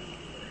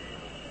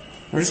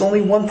 There's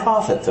only one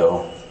prophet,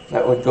 though,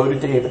 that would go to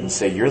David and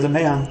say, "You're the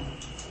man,"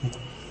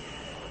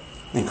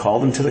 and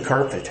called him to the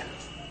carpet.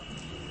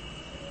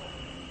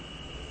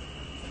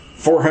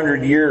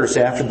 400 years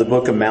after the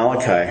book of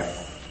Malachi,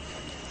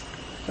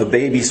 a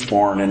baby's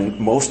born, and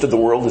most of the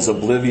world is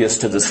oblivious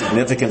to the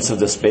significance of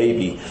this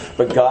baby.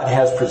 But God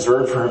has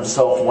preserved for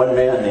himself one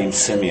man named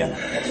Simeon.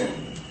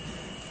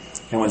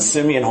 And when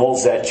Simeon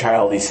holds that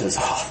child, he says,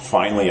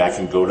 finally I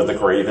can go to the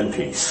grave in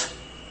peace,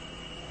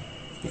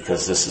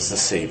 because this is the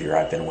Savior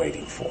I've been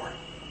waiting for.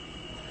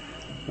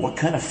 What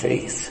kind of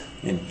faith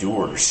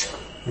endures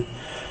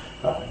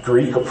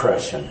Greek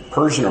oppression,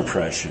 Persian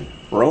oppression,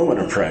 Roman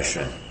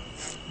oppression,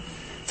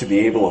 to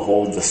be able to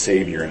hold the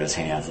Savior in his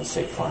hands and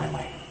say,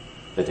 finally,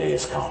 the day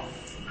has come.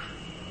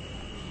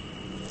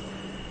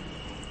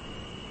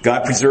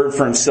 God preserved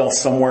for himself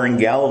somewhere in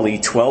Galilee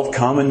 12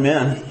 common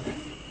men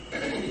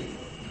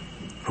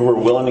who were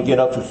willing to get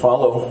up and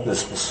follow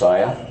this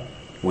Messiah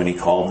when he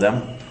called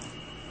them,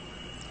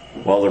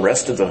 while the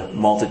rest of the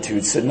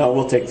multitude said, "No,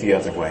 we'll take the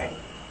other way."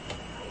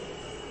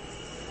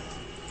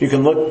 You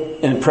can look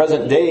in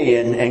present day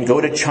and go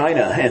to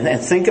China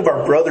and think of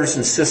our brothers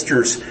and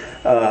sisters,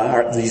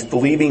 these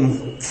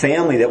believing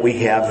family that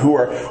we have, who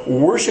are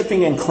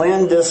worshiping in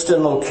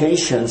clandestine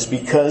locations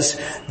because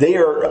they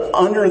are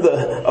under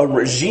a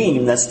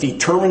regime that's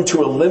determined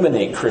to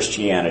eliminate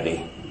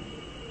Christianity.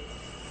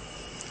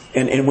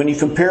 And when you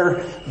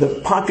compare the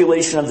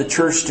population of the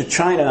church to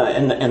China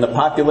and the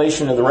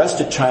population of the rest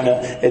of China,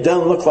 it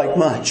doesn't look like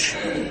much.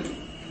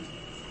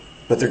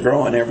 But they're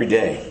growing every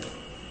day,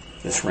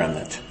 this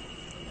remnant.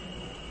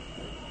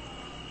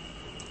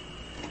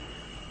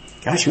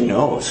 Gosh, who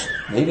knows?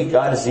 Maybe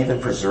God has even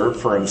preserved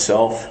for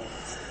himself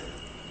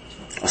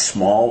a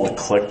small,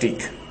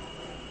 eclectic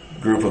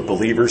group of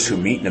believers who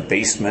meet in a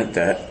basement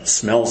that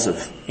smells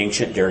of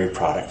ancient dairy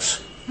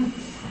products.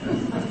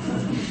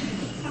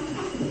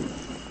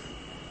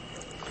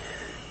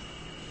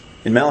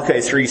 In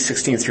Malachi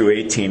 3:16 through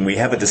 18, we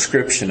have a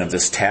description of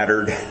this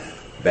tattered,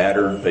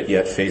 battered, but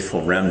yet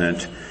faithful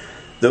remnant.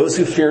 Those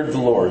who feared the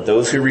Lord,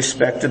 those who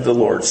respected the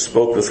Lord,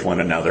 spoke with one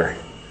another.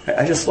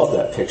 I just love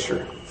that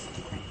picture.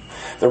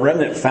 The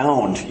remnant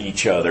found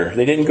each other.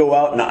 They didn't go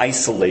out and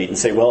isolate and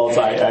say, "Well,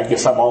 I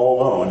guess I'm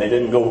all alone." They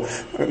didn't go,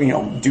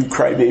 do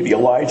crybaby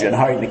Elijah and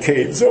hide in the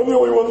caves. "I'm the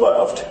only one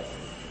left."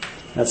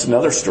 That's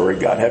another story.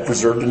 God had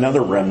preserved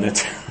another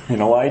remnant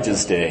in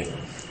Elijah's day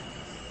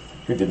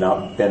who did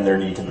not bend their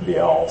knee to the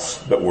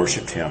Baals, but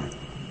worshipped him.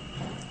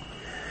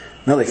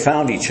 No, they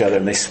found each other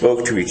and they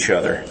spoke to each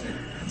other.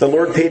 The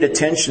Lord paid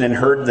attention and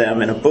heard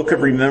them, and a book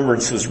of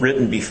remembrance was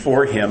written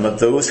before him of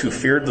those who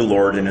feared the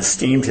Lord and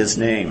esteemed his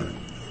name.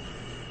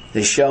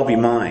 They shall be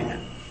mine,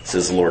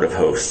 says the Lord of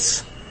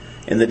hosts,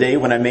 in the day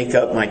when I make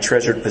up my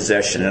treasured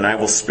possession, and I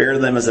will spare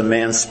them as a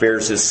man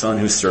spares his son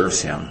who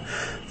serves him.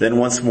 Then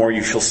once more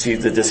you shall see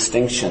the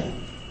distinction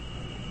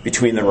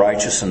between the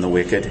righteous and the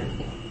wicked,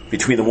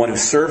 between the one who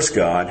serves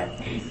God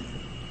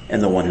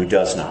and the one who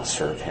does not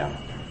serve him.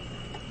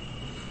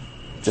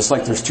 Just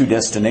like there's two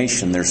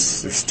destinations,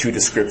 there's two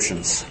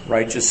descriptions,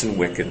 righteous and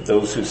wicked,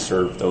 those who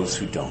serve, those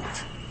who don't.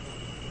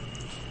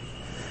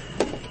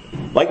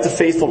 Like the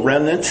faithful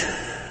remnant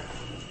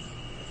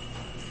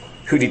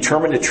who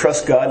determined to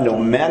trust God no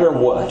matter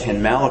what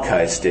in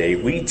Malachi's day,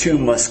 we too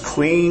must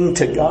cling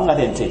to God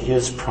and to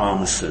his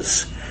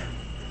promises.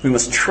 We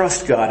must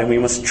trust God and we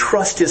must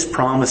trust his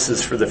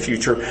promises for the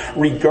future,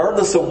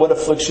 regardless of what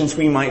afflictions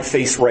we might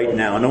face right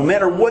now, no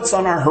matter what's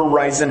on our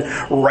horizon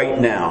right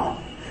now.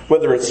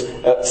 Whether it's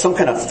some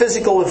kind of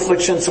physical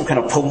affliction, some kind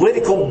of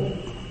political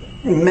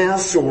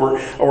mess,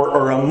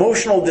 or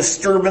emotional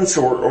disturbance,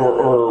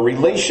 or a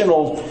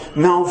relational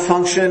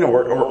malfunction,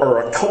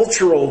 or a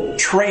cultural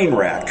train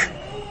wreck.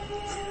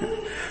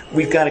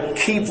 We've got to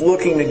keep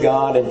looking to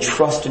God and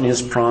trust in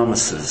his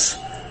promises.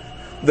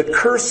 The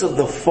curse of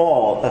the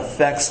fall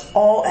affects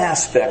all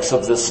aspects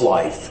of this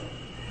life.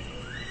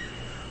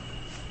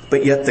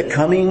 But yet the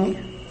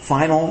coming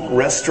final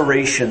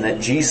restoration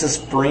that Jesus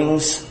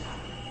brings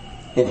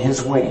in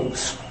his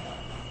wings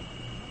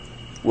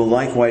will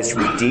likewise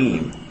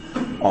redeem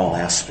all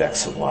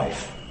aspects of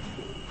life.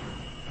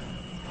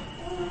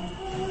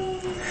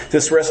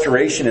 This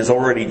restoration has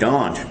already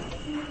dawned.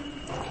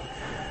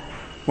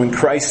 When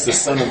Christ, the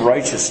Son of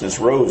Righteousness,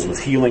 rose with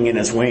healing in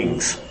his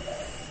wings.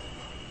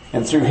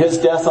 And through his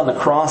death on the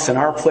cross in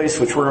our place,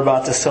 which we're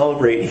about to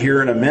celebrate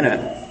here in a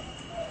minute,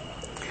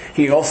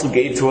 he also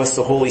gave to us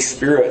the Holy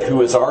Spirit,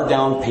 who is our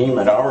down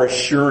payment, our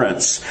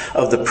assurance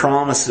of the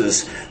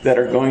promises that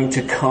are going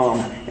to come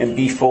and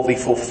be fully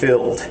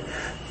fulfilled.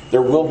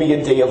 There will be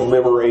a day of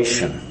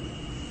liberation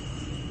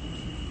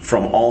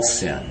from all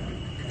sin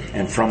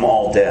and from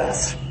all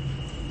death.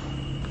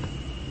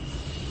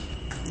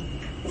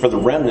 For the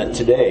remnant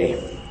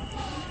today,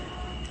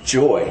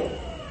 joy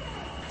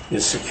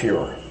is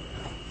secure.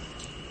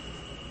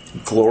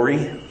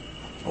 Glory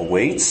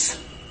awaits,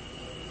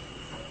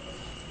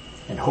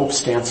 and hope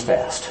stands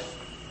fast.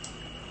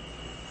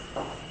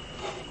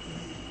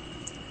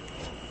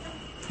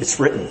 It's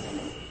written.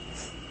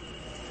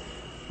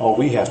 All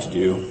we have to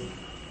do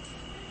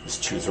is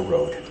choose a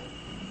road.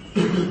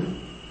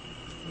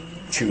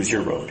 Choose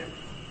your road.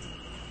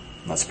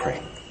 Let's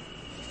pray.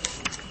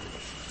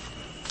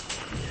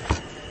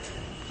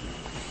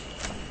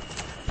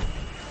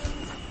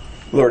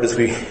 Lord, as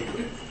we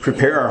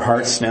prepare our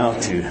hearts now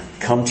to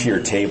come to your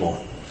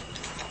table,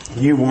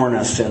 you warn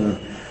us in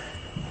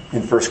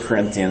 1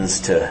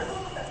 Corinthians to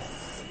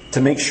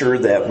make sure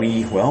that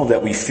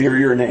we fear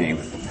your name,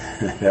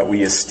 that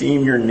we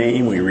esteem your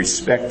name, we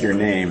respect your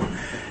name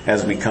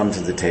as we come to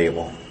the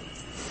table.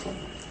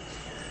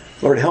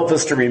 Lord, help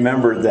us to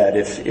remember that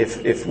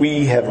if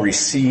we have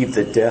received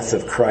the death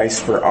of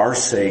Christ for our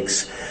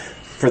sakes,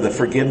 for the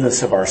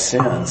forgiveness of our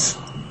sins,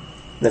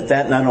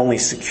 that not only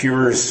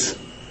secures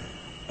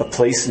a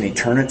place in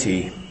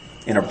eternity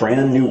in a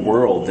brand new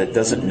world that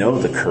doesn't know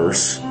the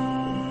curse,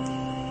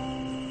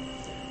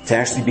 to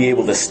actually be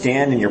able to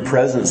stand in your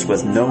presence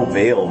with no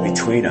veil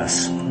between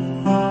us.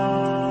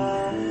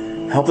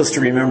 Help us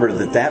to remember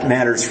that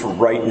matters for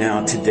right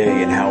now,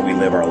 today, and how we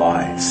live our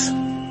lives.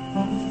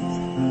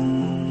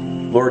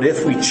 Lord,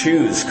 if we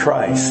choose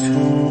Christ,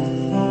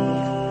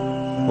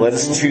 let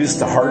us choose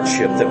the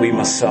hardship that we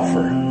must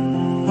suffer,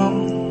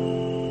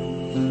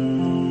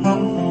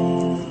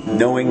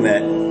 knowing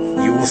that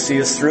you will see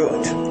us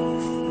through it.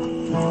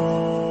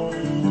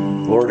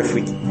 Lord, if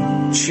we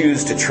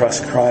choose to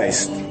trust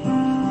Christ,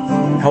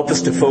 help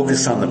us to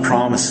focus on the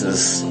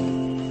promises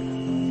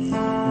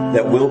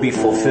that will be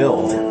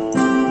fulfilled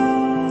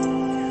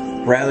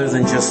rather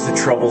than just the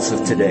troubles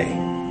of today.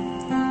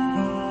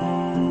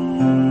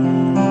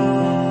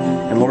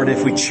 And Lord,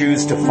 if we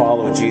choose to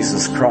follow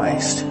Jesus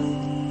Christ,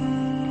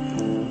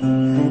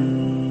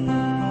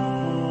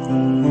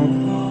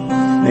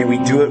 may we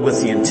do it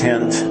with the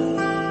intent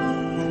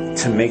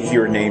to make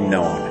your name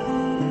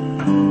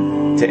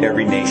known to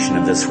every nation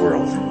of this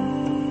world.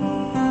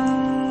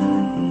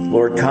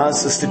 Lord,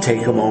 cause us to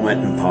take a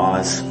moment and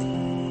pause.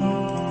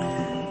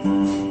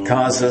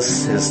 Cause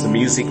us, as the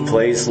music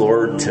plays,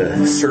 Lord,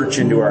 to search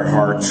into our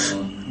hearts.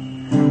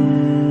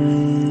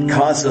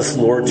 Cause us,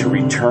 Lord, to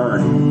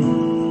return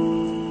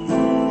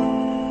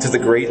to the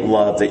great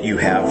love that you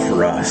have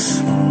for us.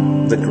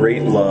 The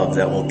great love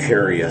that will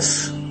carry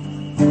us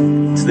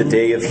to the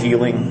day of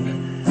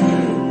healing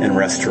and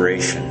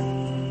restoration.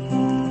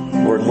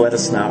 Lord, let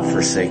us not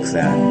forsake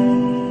that.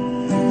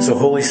 So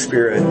Holy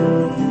Spirit,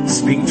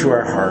 speak to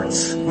our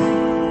hearts.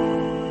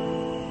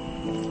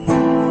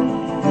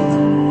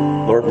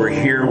 Lord, we're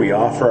here. We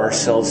offer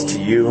ourselves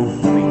to you.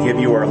 We give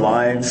you our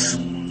lives,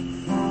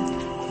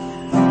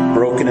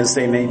 broken as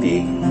they may be.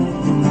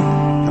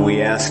 And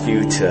we ask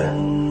you to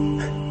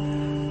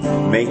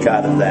make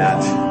out of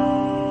that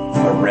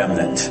a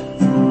remnant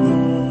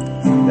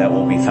that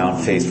will be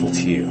found faithful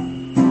to you.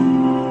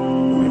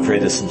 We pray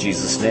this in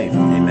Jesus' name.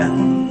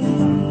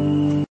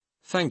 Amen.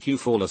 Thank you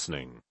for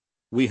listening.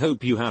 We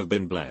hope you have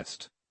been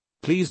blessed.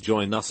 Please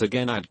join us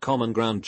again at Common Ground